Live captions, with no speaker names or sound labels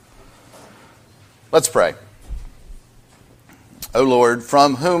Let's pray. O Lord,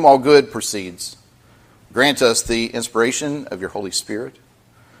 from whom all good proceeds, grant us the inspiration of your Holy Spirit,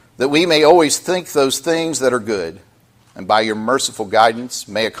 that we may always think those things that are good, and by your merciful guidance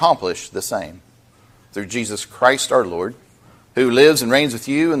may accomplish the same. Through Jesus Christ our Lord, who lives and reigns with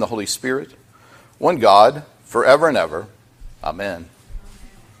you in the Holy Spirit, one God, forever and ever. Amen.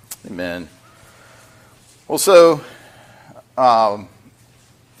 Amen. Well, so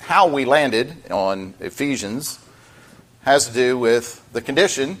how we landed on Ephesians has to do with the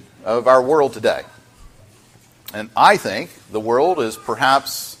condition of our world today. And I think the world is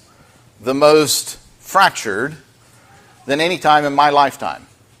perhaps the most fractured than any time in my lifetime.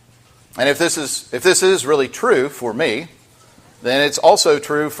 And if this is really true for me, then it's also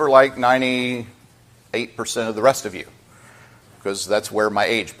true for like 98% of the rest of you, because that's where my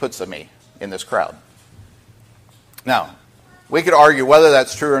age puts me in this crowd. Now, we could argue whether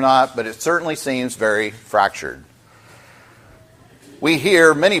that's true or not, but it certainly seems very fractured. We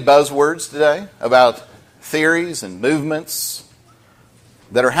hear many buzzwords today about theories and movements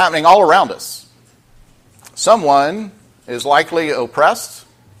that are happening all around us. Someone is likely oppressed,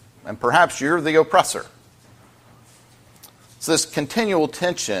 and perhaps you're the oppressor. It's this continual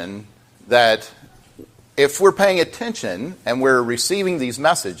tension that if we're paying attention and we're receiving these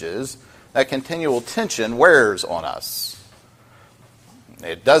messages, that continual tension wears on us.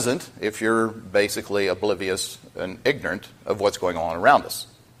 It doesn't if you're basically oblivious and ignorant of what's going on around us,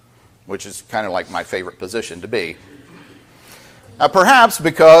 which is kind of like my favorite position to be. Now, perhaps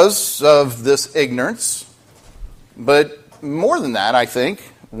because of this ignorance, but more than that, I think,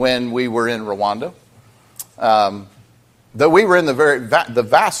 when we were in Rwanda, though we were in the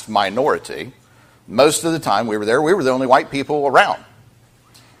vast minority, most of the time we were there, we were the only white people around.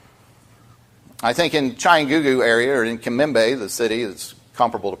 I think in Cyangugu area, or in Kimembe, the city that's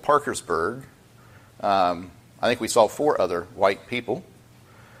comparable to Parkersburg, I think we saw 4 other white people.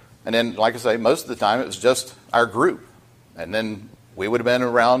 And then, like I say, most of the time it was just our group. And then we would have been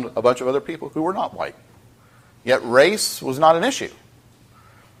around a bunch of other people who were not white. Yet race was not an issue.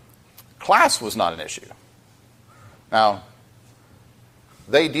 Class was not an issue. Now,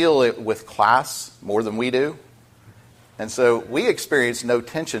 they deal with class more than we do. And so we experience no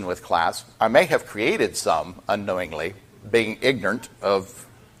tension with class. I may have created some unknowingly, being ignorant of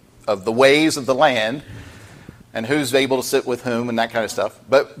the ways of the land and who's able to sit with whom and that kind of stuff.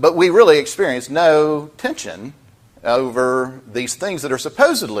 But we really experience no tension over these things that are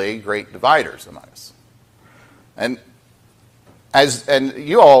supposedly great dividers among us. And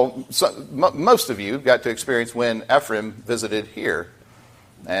you all, most of you got to experience when Ephraim visited here,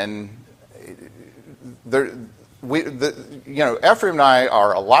 and Ephraim and I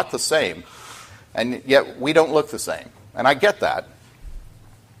are a lot the same, and yet we don't look the same. And I get that.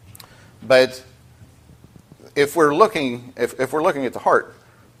 But if we're looking at the heart,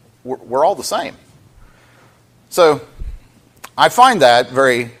 we're all the same. So I find that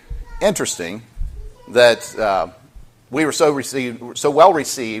very interesting that we were so well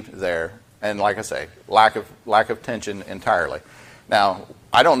received there, and like I say, lack of tension entirely. Now,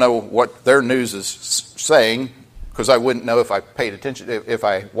 I don't know what their news is saying, because I wouldn't know if I paid attention, if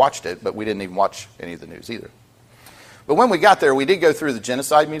I watched it, but we didn't even watch any of the news either. But when we got there, we did go through the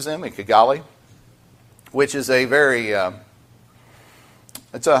Genocide Museum in Kigali, which is a very,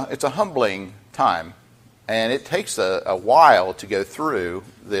 it's a humbling time, and it takes a while to go through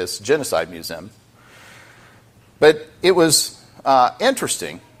this Genocide Museum. But it was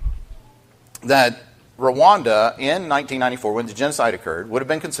interesting that Rwanda in 1994, when the genocide occurred, would have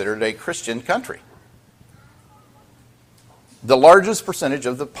been considered a Christian country. The largest percentage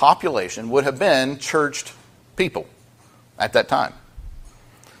of the population would have been churched people at that time.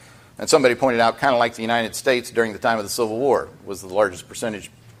 And somebody pointed out, kind of like the United States during the time of the Civil War, was the largest percentage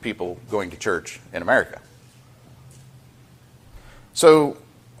of people going to church in America. So,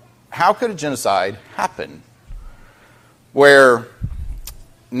 how could a genocide happen where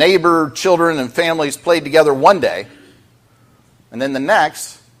neighbor, children, and families played together one day, and then the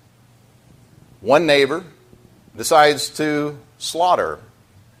next, one neighbor decides to slaughter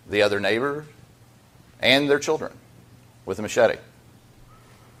the other neighbor and their children with a machete?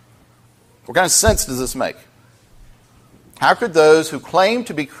 What kind of sense does this make? How could those who claim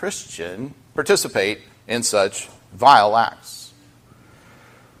to be Christian participate in such vile acts?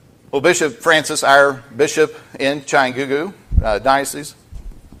 Well, Bishop Francis, our bishop in Cyangugu diocese,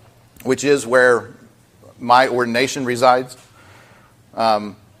 which is where my ordination resides,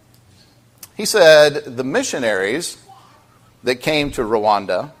 he said the missionaries that came to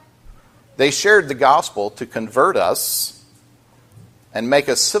Rwanda, they shared the gospel to convert us and make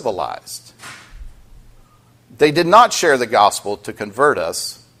us civilized. They did not share the gospel to convert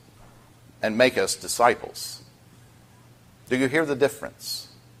us and make us disciples. Do you hear the difference?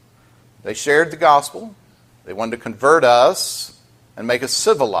 They shared the gospel. They wanted to convert us and make us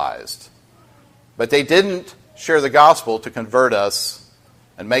civilized. But they didn't share the gospel to convert us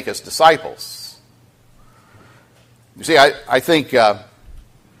and make us disciples. You see, I think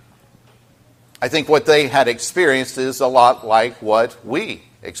what they had experienced is a lot like what we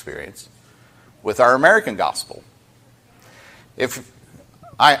experience with our American gospel. If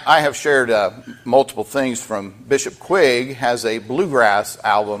I have shared multiple things from Bishop Quigg has a bluegrass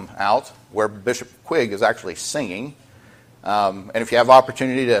album out where Bishop Quigg is actually singing. And if you have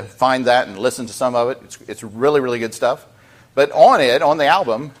opportunity to find that and listen to some of it, it's really, really good stuff. But on the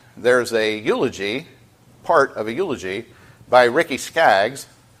album, there's a eulogy, part of a eulogy, by Ricky Skaggs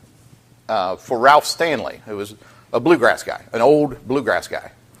for Ralph Stanley, who was a bluegrass guy, an old bluegrass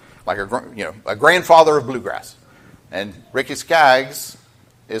guy, like a grandfather of bluegrass. And Ricky Skaggs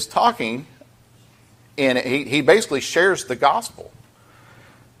is talking, and he basically shares the gospel.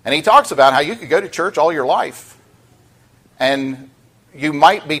 And he talks about how you could go to church all your life, and you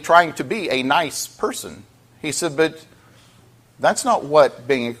might be trying to be a nice person. He said, but that's not what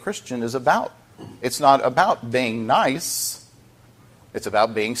being a Christian is about. It's not about being nice. It's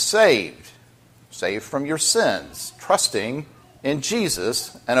about being saved. Saved from your sins, trusting in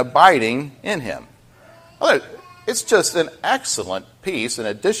Jesus and abiding in Him. It's just an excellent piece in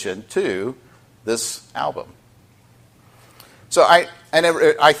addition to this album. So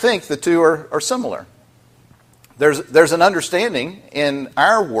I think the two are similar. There's an understanding in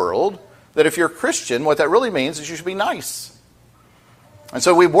our world that if you're a Christian, what that really means is you should be nice. And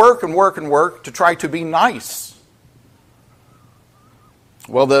so we work and work and work to try to be nice.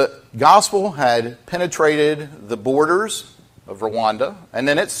 Well, the gospel had penetrated the borders of Rwanda, and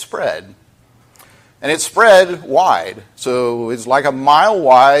then it spread. And it spread wide. So it's like a mile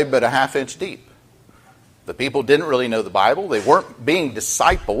wide, but a half-inch deep. The people didn't really know the Bible. They weren't being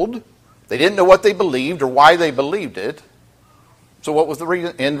discipled. They didn't know what they believed or why they believed it. So what was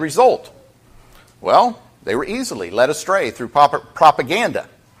the end result? Well, they were easily led astray through propaganda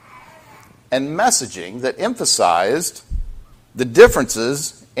and messaging that emphasized the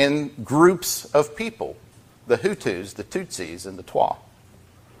differences in groups of people, the Hutus, the Tutsis, and the Twa.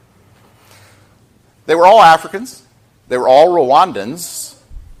 They were all Africans. They were all Rwandans.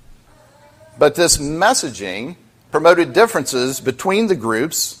 But this messaging promoted differences between the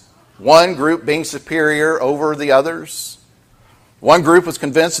groups, one group being superior over the others. One group was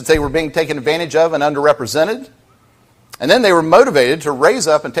convinced that they were being taken advantage of and underrepresented. And then they were motivated to raise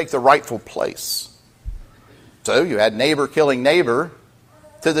up and take the rightful place. So you had neighbor killing neighbor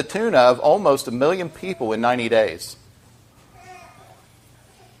to the tune of almost 1 million people in 90 days.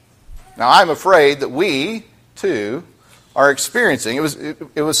 Now, I'm afraid that we, too, are experiencing,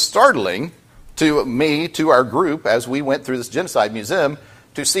 it was startling to me, to our group, as we went through this genocide museum,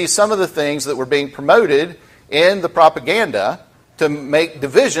 to see some of the things that were being promoted in the propaganda to make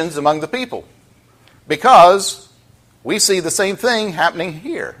divisions among the people. Because we see the same thing happening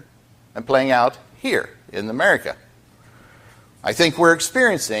here and playing out here in America. I think we're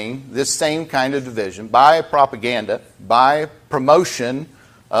experiencing this same kind of division by propaganda, by promotion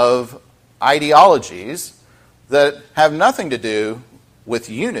of ideologies that have nothing to do with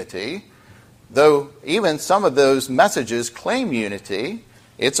unity, though even some of those messages claim unity.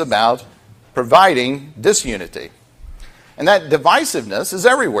 It's about providing disunity. And that divisiveness is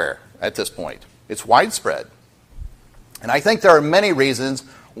everywhere at this point. It's widespread. And I think there are many reasons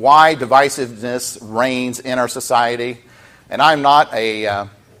why divisiveness reigns in our society. And I'm not a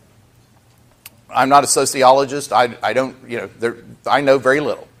sociologist. I know very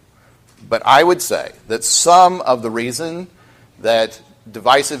little. But I would say that some of the reason that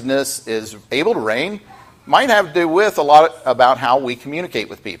divisiveness is able to reign might have to do with a lot about how we communicate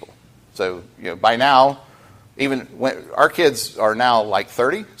with people. So, by now, even when our kids are now like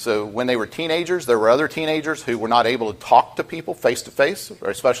 30, so when they were teenagers, there were other teenagers who were not able to talk to people face to face, or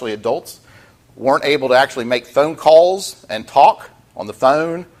especially adults, weren't able to actually make phone calls and talk on the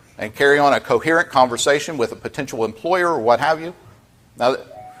phone and carry on a coherent conversation with a potential employer or what have you. Now,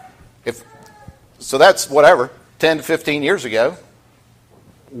 so that's 10 to 15 years ago.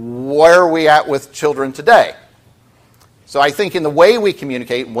 Where are we at with children today? So I think in the way we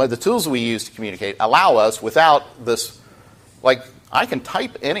communicate and what the tools we use to communicate allow us without this, I can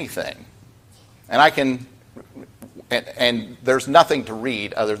type anything and and there's nothing to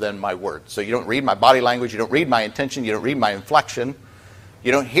read other than my words. So you don't read my body language, you don't read my intention, you don't read my inflection,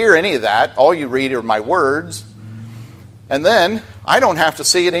 you don't hear any of that. All you read are my words. And then I don't have to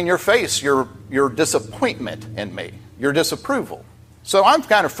see it in your face, your disappointment in me, your disapproval. So I'm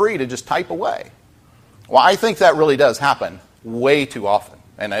kind of free to just type away. Well, I think that really does happen way too often.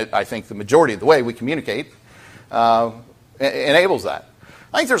 And I think the majority of the way we communicate enables that.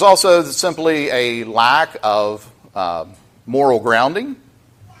 I think there's also simply a lack of moral grounding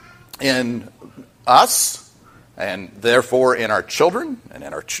in us, and therefore in our children, and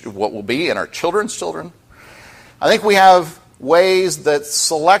in what will be in our children's children. I think we have ways that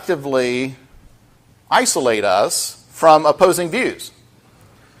selectively isolate us from opposing views.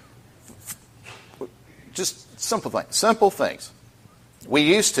 Just simple things. We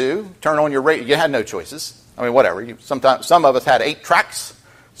used to turn on your radio. You had no choices. I mean, whatever. Sometimes some of us had 8 tracks.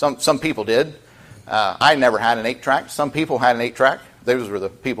 Some people did. I never had an 8-track. Some people had an 8-track. Those were the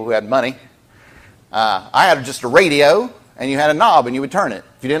people who had money. I had just a radio, and you had a knob, and you would turn it.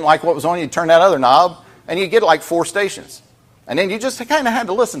 If you didn't like what was on, you'd turn that other knob, and you'd get like 4 stations. And then you just kind of had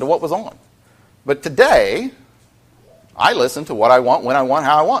to listen to what was on. But today, I listen to what I want, when I want,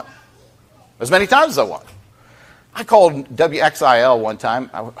 how I want. As many times as I want. I called WXIL one time.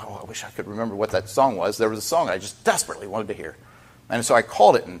 I wish I could remember what that song was. There was a song I just desperately wanted to hear. And so I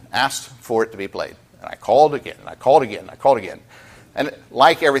called it and asked for it to be played. And I called again, and I called again, and I called again. And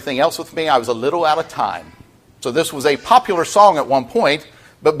like everything else with me, I was a little out of time. So this was a popular song at one point,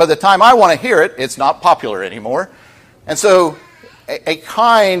 but by the time I want to hear it, it's not popular anymore. And so a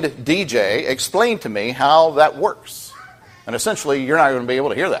kind DJ explained to me how that works. And essentially, you're not going to be able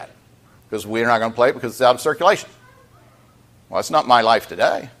to hear that because we're not going to play it because it's out of circulation. Well, it's not my life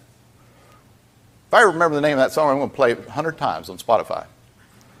today. If I remember the name of that song, I'm going to play it 100 times on Spotify.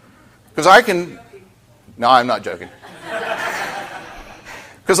 Because I can... No, I'm not joking.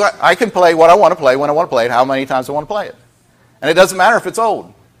 Because I can play what I want to play, when I want to play it, how many times I want to play it. And it doesn't matter if it's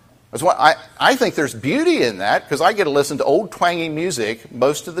old. That's why I think there's beauty in that, because I get to listen to old twangy music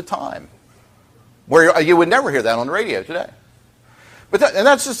most of the time, where you would never hear that on the radio today. And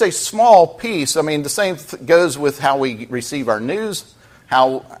that's just a small piece. I mean, the same goes with how we receive our news,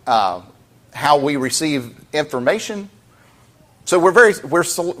 how we receive information. So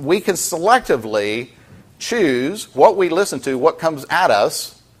we can selectively choose what we listen to, what comes at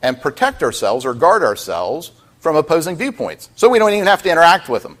us, and protect ourselves or guard ourselves from opposing viewpoints. So we don't even have to interact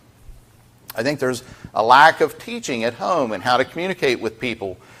with them. I think there's a lack of teaching at home and how to communicate with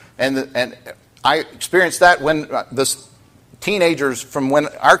people. And I experienced that when teenagers, from when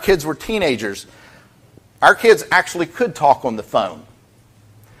our kids were teenagers, our kids actually could talk on the phone.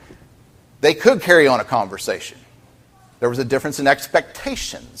 They could carry on a conversation. There was a difference in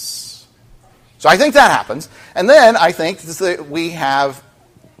expectations. So I think that happens. And then I think that we have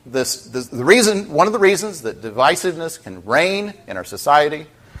one of the reasons that divisiveness can reign in our society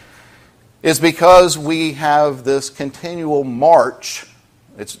is because we have this continual march.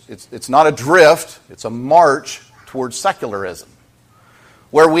 It's not a drift, it's a march towards secularism,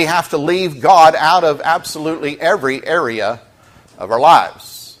 where we have to leave God out of absolutely every area of our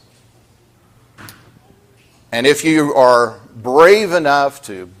lives. And if you are brave enough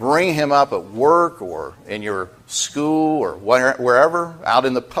to bring him up at work or in your school or wherever, out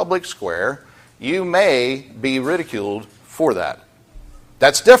in the public square, you may be ridiculed for that.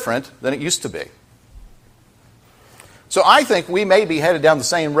 That's different than it used to be. So I think we may be headed down the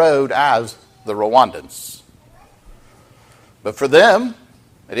same road as the Rwandans. But for them,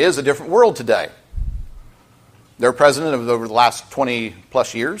 it is a different world today. Their president of over the last 20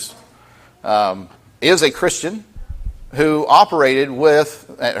 plus years is a Christian who operated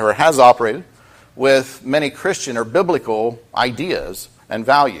with, or has operated with, many Christian or biblical ideas and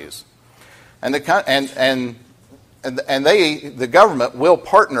values. And the government will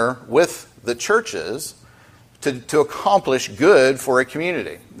partner with the churches to accomplish good for a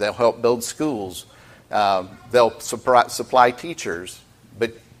community. They'll help build schools. They'll supply teachers.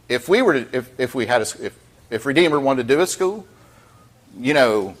 But if Redeemer wanted to do a school,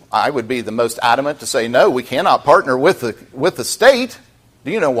 I would be the most adamant to say, no, we cannot partner with the state.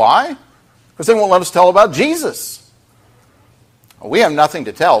 Do you know why? Because they won't let us tell about Jesus. We have nothing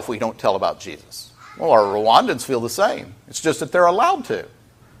to tell if we don't tell about Jesus. Well, our Rwandans feel the same. It's just that they're allowed to.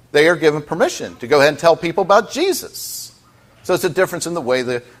 They are given permission to go ahead and tell people about Jesus. So it's a difference in the way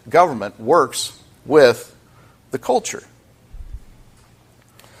the government works with the culture.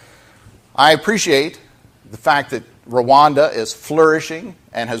 I appreciate the fact that Rwanda is flourishing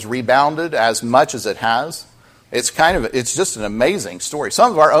and has rebounded as much as it has. It's just an amazing story.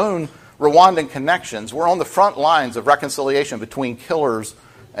 Some of our own Rwandan connections were on the front lines of reconciliation between killers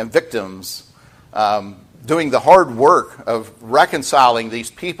and victims, doing the hard work of reconciling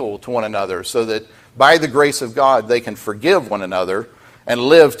these people to one another so that by the grace of God, they can forgive one another and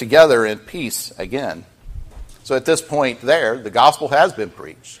live together in peace again. So at this point there, the gospel has been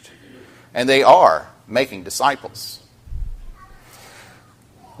preached, and they are making disciples.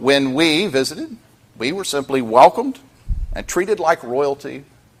 When we visited, we were simply welcomed and treated like royalty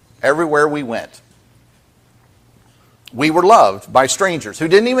everywhere we went. We were loved by strangers who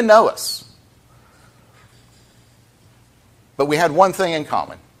didn't even know us. But we had one thing in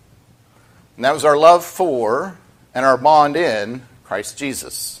common, and that was our love for and our bond in Christ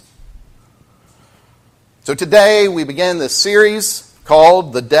Jesus. So today we begin this series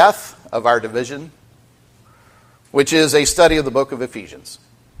called The Death of Our Division, which is a study of the book of Ephesians.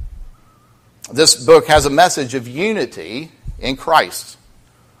 This book has a message of unity in Christ,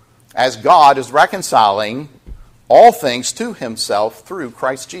 as God is reconciling all things to himself through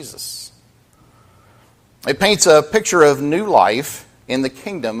Christ Jesus. It paints a picture of new life in the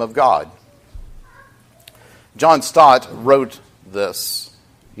kingdom of God. John Stott wrote this.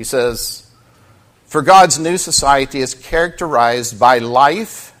 He says, "For God's new society is characterized by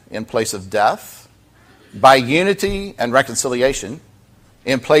life in place of death, by unity and reconciliation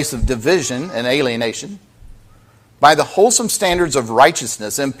in place of division and alienation, by the wholesome standards of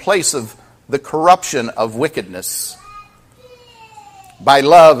righteousness in place of the corruption of wickedness, by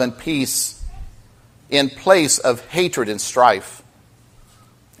love and peace in place of hatred and strife,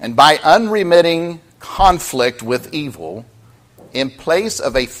 and by unremitting conflict with evil in place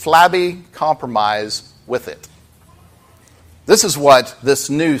of a flabby compromise with it." This is what this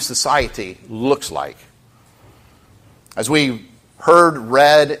new society looks like. As we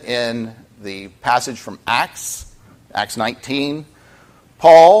read in the passage from Acts 19,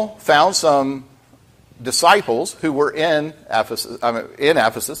 Paul found some disciples who were in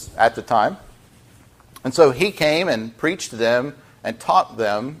Ephesus at the time. And so he came and preached to them and taught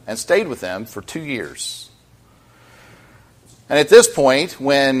them and stayed with them for 2 years. And at this point,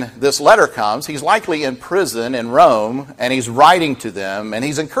 when this letter comes, he's likely in prison in Rome, and he's writing to them, and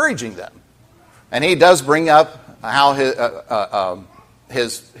he's encouraging them. And he does bring up how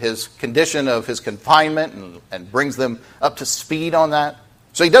his condition of his confinement and brings them up to speed on that.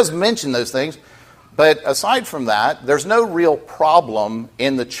 So he does mention those things. But aside from that, there's no real problem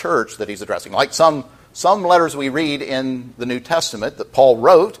in the church that he's addressing. Like some letters we read in the New Testament that Paul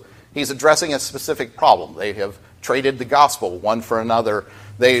wrote, he's addressing a specific problem. They have traded the gospel one for another.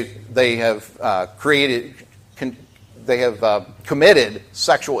 They have committed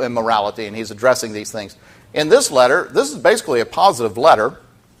sexual immorality, and he's addressing these things. In this letter, this is basically a positive letter,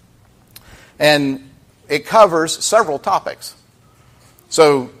 and it covers several topics.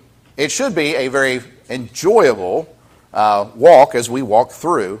 So it should be a very enjoyable walk as we walk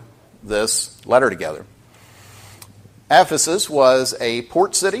through this letter together. Ephesus was a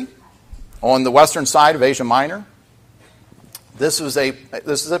port city on the western side of Asia Minor. This is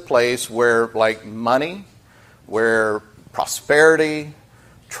a place where, like, money, where prosperity,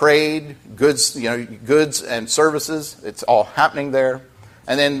 trade, goods and services, it's all happening there.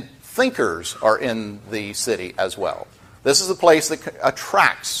 And then thinkers are in the city as well. This is a place that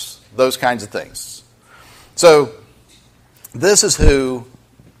attracts those kinds of things. So this is who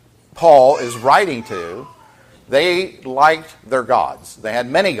Paul is writing to. They liked their gods. They had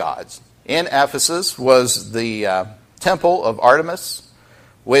many gods. In Ephesus was the temple of Artemis,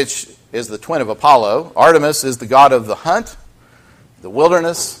 which is the twin of Apollo. Artemis is the god of the hunt, the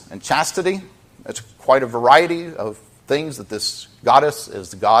wilderness, and chastity. It's quite a variety of things that this goddess is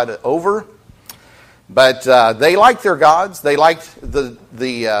the god over. But they liked their gods. They liked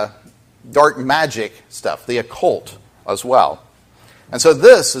the dark magic stuff, the occult as well. And so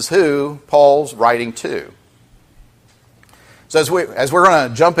this is who Paul's writing to. So as we're going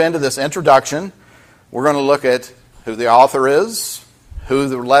to jump into this introduction, we're going to look at who the author is, who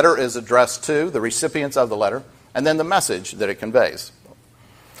the letter is addressed to, the recipients of the letter, and then the message that it conveys.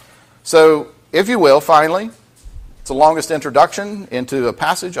 So, if you will, finally, it's the longest introduction into a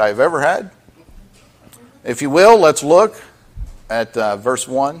passage I've ever had. If you will, let's look at verse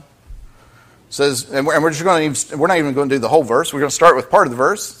 1. It says, and we're not even going to do the whole verse. We're going to start with part of the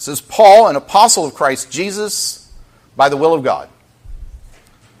verse. It says, "Paul, an apostle of Christ Jesus, by the will of God."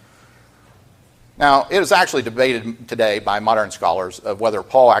 Now, it is actually debated today by modern scholars of whether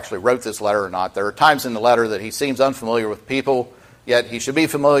Paul actually wrote this letter or not. There are times in the letter that he seems unfamiliar with people, yet he should be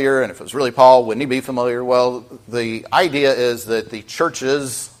familiar, and if it was really Paul, wouldn't he be familiar? Well, the idea is that the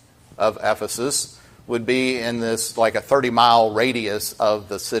churches of Ephesus would be in this, like, a 30-mile radius of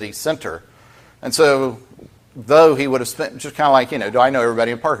the city center. And so, though he would have spent, just kind of like, do I know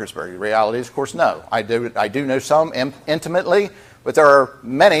everybody in Parkersburg? The reality is, of course, no. I do know some intimately, but there are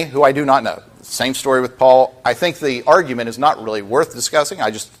many who I do not know. Same story with Paul. I think the argument is not really worth discussing.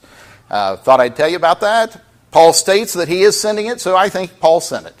 I just thought I'd tell you about that. Paul states that he is sending it, so I think Paul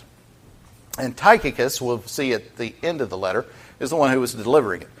sent it. And Tychicus, we'll see at the end of the letter, is the one who was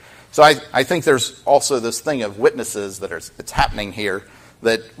delivering it. So I think there's also this thing of witnesses that it's happening here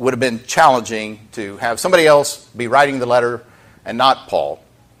that would have been challenging to have somebody else be writing the letter and not Paul.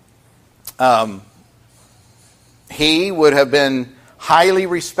 He would have been highly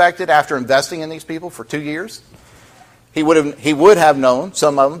respected after investing in these people for 2 years. He would have known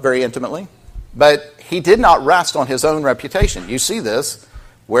some of them very intimately, but he did not rest on his own reputation. You see this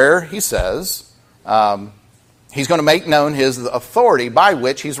where he says he's going to make known his authority by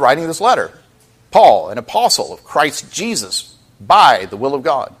which he's writing this letter. Paul, an apostle of Christ Jesus, by the will of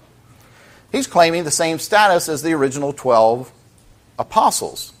God. He's claiming the same status as the original 12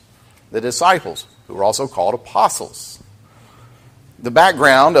 apostles, the disciples, who were also called apostles. The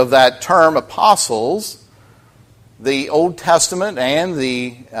background of that term apostles, the Old Testament and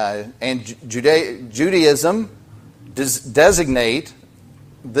Judaism designate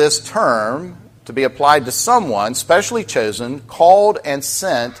this term to be applied to someone specially chosen, called and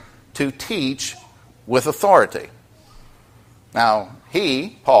sent to teach with authority. Now,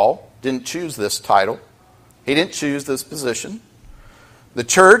 Paul, didn't choose this title. He didn't choose this position. The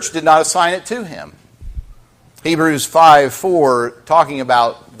church did not assign it to him. Hebrews 5:4, talking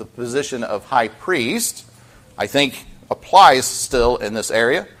about the position of high priest, I think applies still in this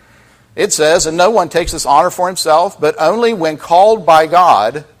area. It says, and no one takes this honor for himself, but only when called by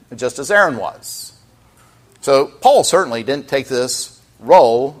God, just as Aaron was. So Paul certainly didn't take this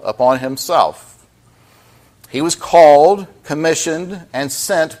role upon himself. He was called, commissioned, and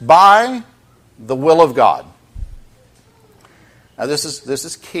sent by the will of God. Now this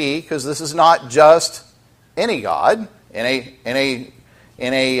is key, because this is not just any God in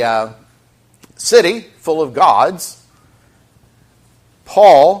a city full of gods.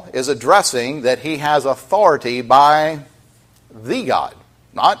 Paul is addressing that he has authority by the God.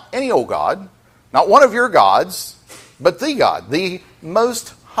 Not any old God, not one of your gods, but the God, the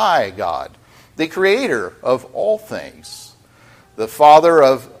Most High God, the Creator of all things, the Father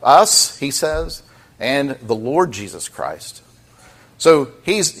of us, he says, and the Lord Jesus Christ. So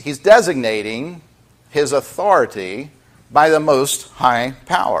he's designating his authority by the Most High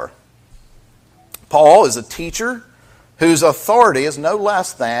Power. Paul is a teacher whose authority is no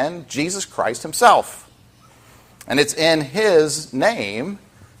less than Jesus Christ himself. And it's in his name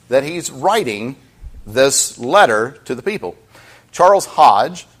that he's writing this letter to the people. Charles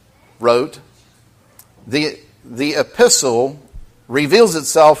Hodge wrote, the epistle reveals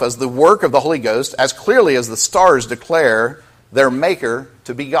itself as the work of the Holy Ghost as clearly as the stars declare their maker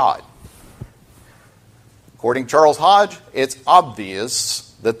to be God. According to Charles Hodge, it's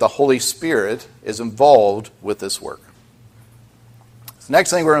obvious that the Holy Spirit is involved with this work. The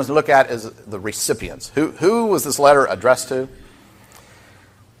next thing we're going to look at is the recipients. Who was this letter addressed to?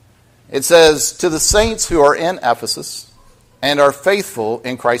 It says, to the saints who are in Ephesus and are faithful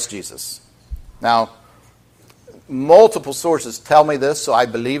in Christ Jesus. Now, multiple sources tell me this, so I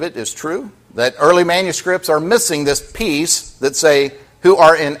believe it is true, that early manuscripts are missing this piece that say, who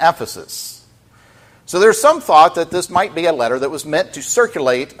are in Ephesus. So there's some thought that this might be a letter that was meant to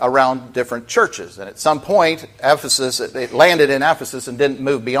circulate around different churches. And at some point, it landed in Ephesus and didn't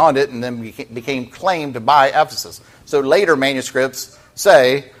move beyond it, and then became claimed by Ephesus. So later manuscripts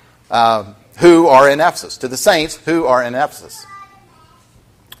say, who are in Ephesus, to the saints who are in Ephesus.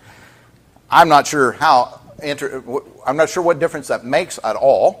 I'm not sure what difference that makes at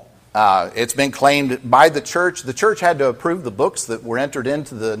all. It's been claimed by the church. The church had to approve the books that were entered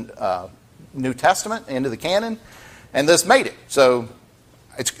into the New Testament, into the canon, and this made it. So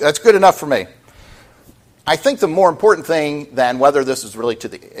that's good enough for me. I think the more important thing than whether this is really to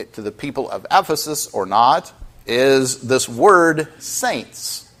the people of Ephesus or not is this word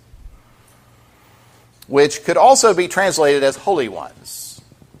saints, which could also be translated as holy ones.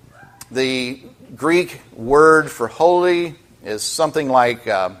 The Greek word for holy is something like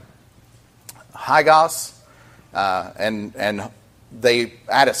hagos, and they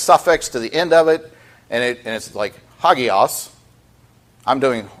add a suffix to the end of it, and it's like hagios. I'm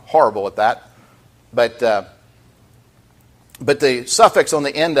doing horrible at that, but the suffix on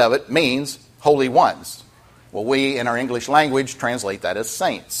the end of it means holy ones. Well, we in our English language translate that as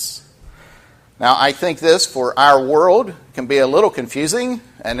saints. Now, I think this for our world can be a little confusing,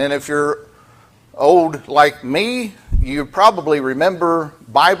 and then if you're old like me, you probably remember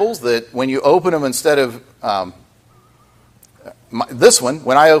Bibles that when you open them, instead of this one,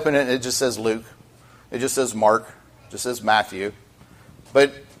 when I open it, it just says Luke. It just says Mark. It just says Matthew.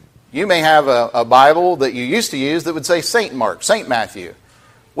 But You may have a Bible that you used to use that would say St. Mark, St. Matthew,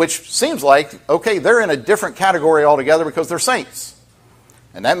 which seems like, okay, they're in a different category altogether because they're saints.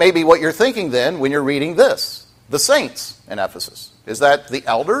 And that may be what you're thinking then when you're reading this, the saints in Ephesus. Is that the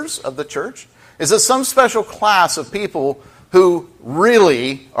elders of the church? Is this some special class of people who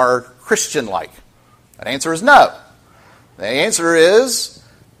really are Christian-like? That answer is no. The answer is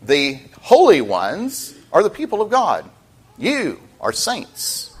the holy ones are the people of God. You are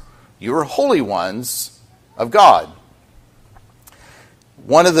saints. You are holy ones of God.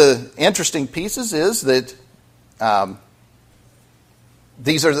 One of the interesting pieces is that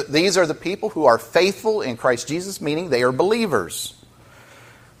these are the people who are faithful in Christ Jesus, meaning they are believers.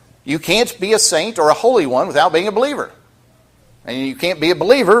 You can't be a saint or a holy one without being a believer. And you can't be a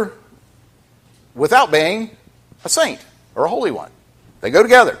believer without being a saint or a holy one. They go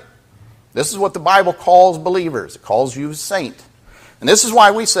together. This is what the Bible calls believers. It calls you a saint. And this is why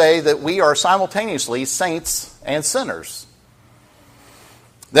we say that we are simultaneously saints and sinners.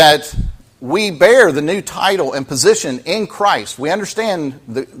 That we bear the new title and position in Christ. We understand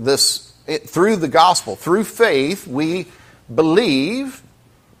this through the gospel. Through faith, we believe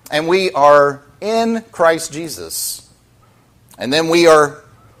and we are in Christ Jesus. And then we are,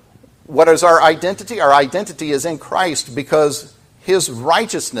 what is our identity? Our identity is in Christ because His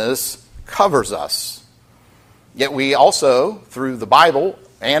righteousness covers us. Yet we also, through the Bible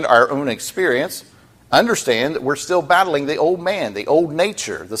and our own experience, understand that we're still battling the old man, the old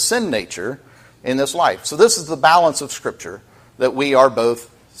nature, the sin nature in this life. So this is the balance of Scripture, that we are both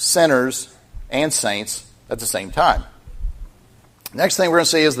sinners and saints at the same time. Next thing we're going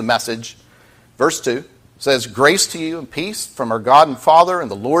to see is the message. Verse 2 says, "Grace to you and peace from our God and Father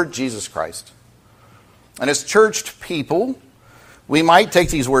and the Lord Jesus Christ." And as churched people, we might take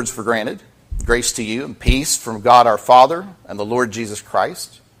these words for granted. Grace to you and peace from God our Father and the Lord Jesus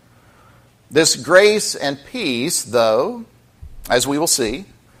Christ. This grace and peace, though, as we will see,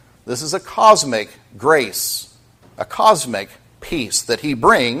 this is a cosmic grace, a cosmic peace that He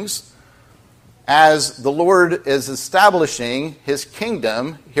brings as the Lord is establishing His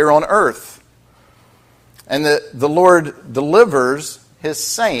kingdom here on earth. And the Lord delivers His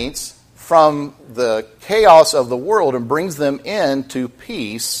saints from the chaos of the world and brings them into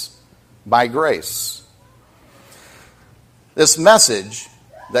peace by grace. This message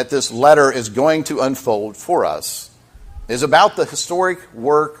that this letter is going to unfold for us is about the historic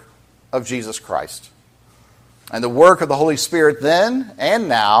work of Jesus Christ and the work of the Holy Spirit then and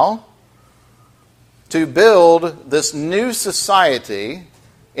now to build this new society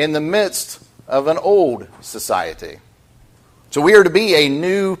in the midst of an old society. So we are to be a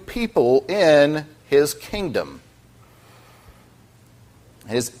new people in His kingdom.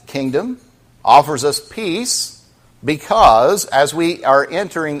 His kingdom offers us peace because as we are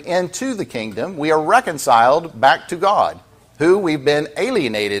entering into the kingdom, we are reconciled back to God, who we've been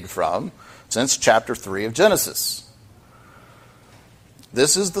alienated from since chapter 3 of Genesis.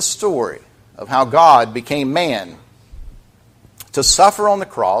 This is the story of how God became man to suffer on the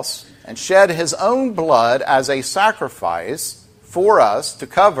cross and shed His own blood as a sacrifice for us to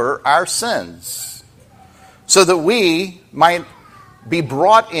cover our sins, so that we might be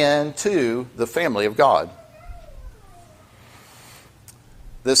brought into the family of God.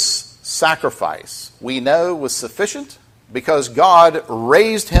 This sacrifice, we know, was sufficient because God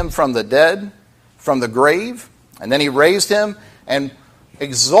raised Him from the dead, from the grave, and then He raised Him and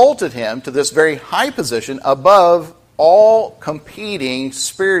exalted Him to this very high position above all competing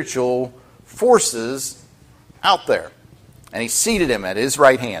spiritual forces out there. And He seated Him at His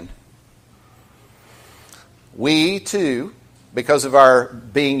right hand. We too, because of our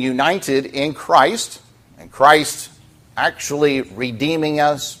being united in Christ, and Christ actually redeeming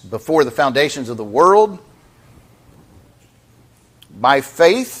us before the foundations of the world, by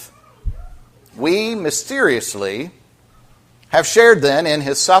faith, we mysteriously have shared then in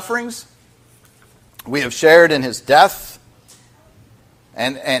His sufferings. We have shared in His death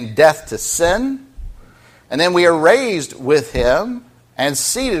and death to sin. And then we are raised with Him and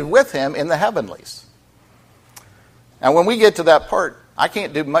seated with Him in the heavenlies. Now when we get to that part, I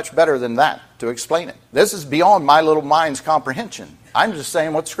can't do much better than that to explain it. This is beyond my little mind's comprehension. I'm just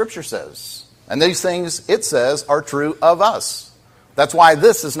saying what Scripture says. And these things it says are true of us. That's why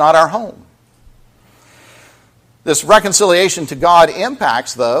this is not our home. This reconciliation to God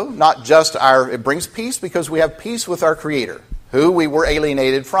impacts, though, not just it brings peace because we have peace with our Creator, who we were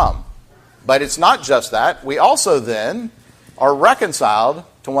alienated from. But it's not just that. We also then are reconciled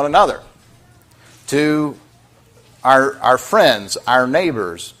to one another, to our friends, our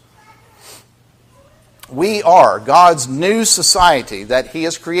neighbors. We are God's new society that he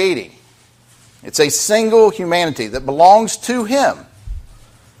is creating. It's a single humanity that belongs to him,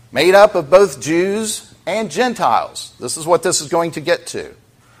 made up of both Jews and Gentiles. This is what this is going to get to.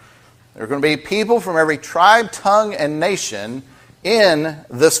 There are going to be people from every tribe, tongue, and nation in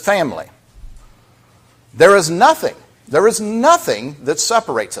this family. There is nothing that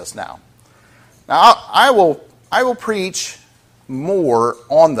separates us now. Now, I will preach more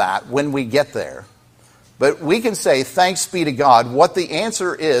on that when we get there. But we can say, thanks be to God, what the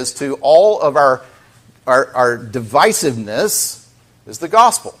answer is to all of our divisiveness is the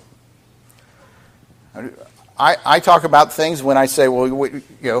gospel. I talk about things when I say,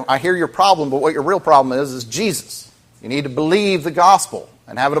 well, I hear your problem, but what your real problem is Jesus. You need to believe the gospel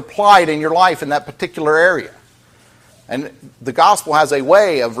and have it applied in your life in that particular area. And the gospel has a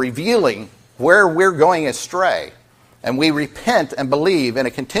way of revealing where we're going astray. And we repent and believe in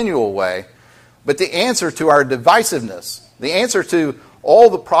a continual way. But the answer to our divisiveness, the answer to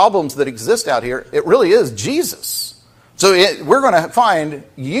all the problems that exist out here, it really is Jesus. So we're going to find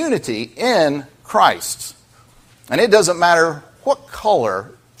unity in Christ. And it doesn't matter what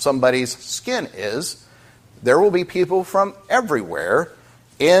color somebody's skin is, there will be people from everywhere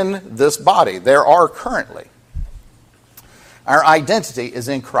in this body. There are currently. Our identity is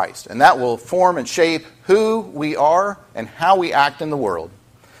in Christ, and that will form and shape who we are and how we act in the world.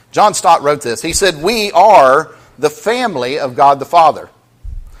 John Stott wrote this. He said, we are the family of God the Father,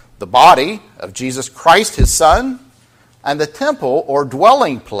 the body of Jesus Christ, his Son, and the temple or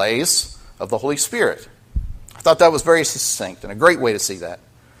dwelling place of the Holy Spirit. I thought that was very succinct and a great way to see that.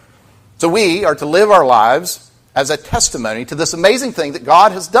 So we are to live our lives as a testimony to this amazing thing that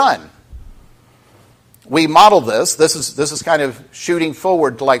God has done. We model this. This is kind of shooting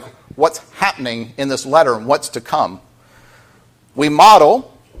forward to like what's happening in this letter and what's to come. We model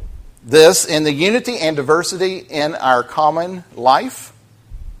this in the unity and diversity in our common life.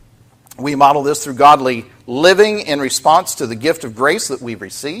 We model this through godly living in response to the gift of grace that we've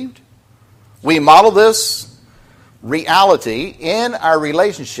received. We model this reality in our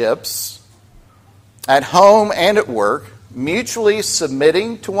relationships at home and at work, mutually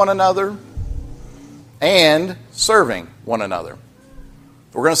submitting to one another and serving one another.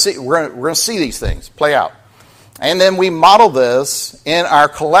 We're going to see these things play out. And then we model this in our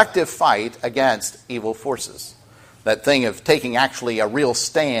collective fight against evil forces. That thing of taking actually a real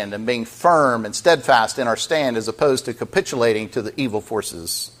stand and being firm and steadfast in our stand as opposed to capitulating to the evil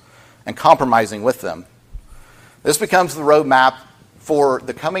forces and compromising with them. This becomes the roadmap for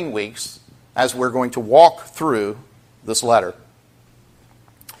the coming weeks as we're going to walk through this letter.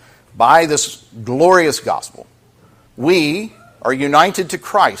 By this glorious gospel, we are united to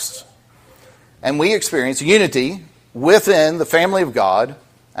Christ. And we experience unity within the family of God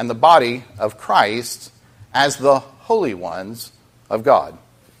and the body of Christ as the holy ones of God.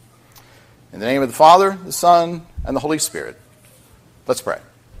 In the name of the Father, the Son, and the Holy Spirit. Let's pray.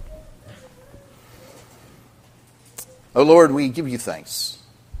 O Lord, we give you thanks.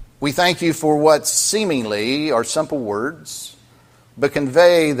 We thank you for what seemingly are simple words, but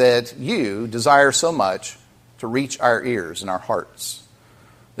convey that you desire so much to reach our ears and our hearts.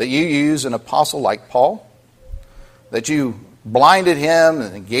 That you use an apostle like Paul, that you blinded him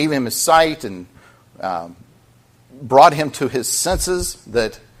and gave him his sight and brought him to his senses,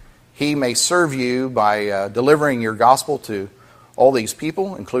 that he may serve you by delivering your gospel to all these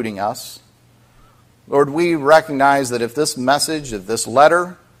people, including us. Lord, we recognize that if this message, if this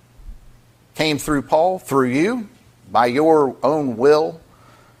letter came through Paul, through you, by your own will,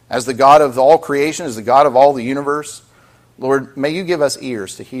 as the God of all creation, as the God of all the universe, Lord, may you give us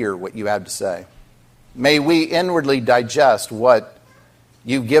ears to hear what you have to say. May we inwardly digest what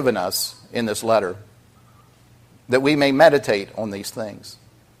you've given us in this letter, that we may meditate on these things.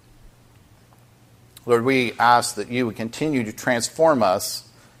 Lord, we ask that you would continue to transform us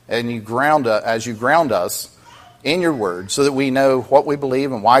and as you ground us in your word, so that we know what we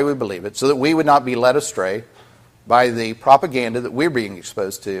believe and why we believe it, so that we would not be led astray by the propaganda that we're being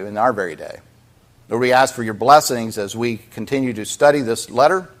exposed to in our very day. Lord, we ask for your blessings as we continue to study this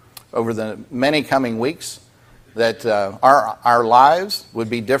letter over the many coming weeks, that our lives would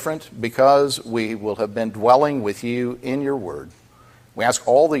be different because we will have been dwelling with you in your word. We ask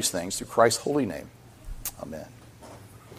all these things through Christ's holy name. Amen.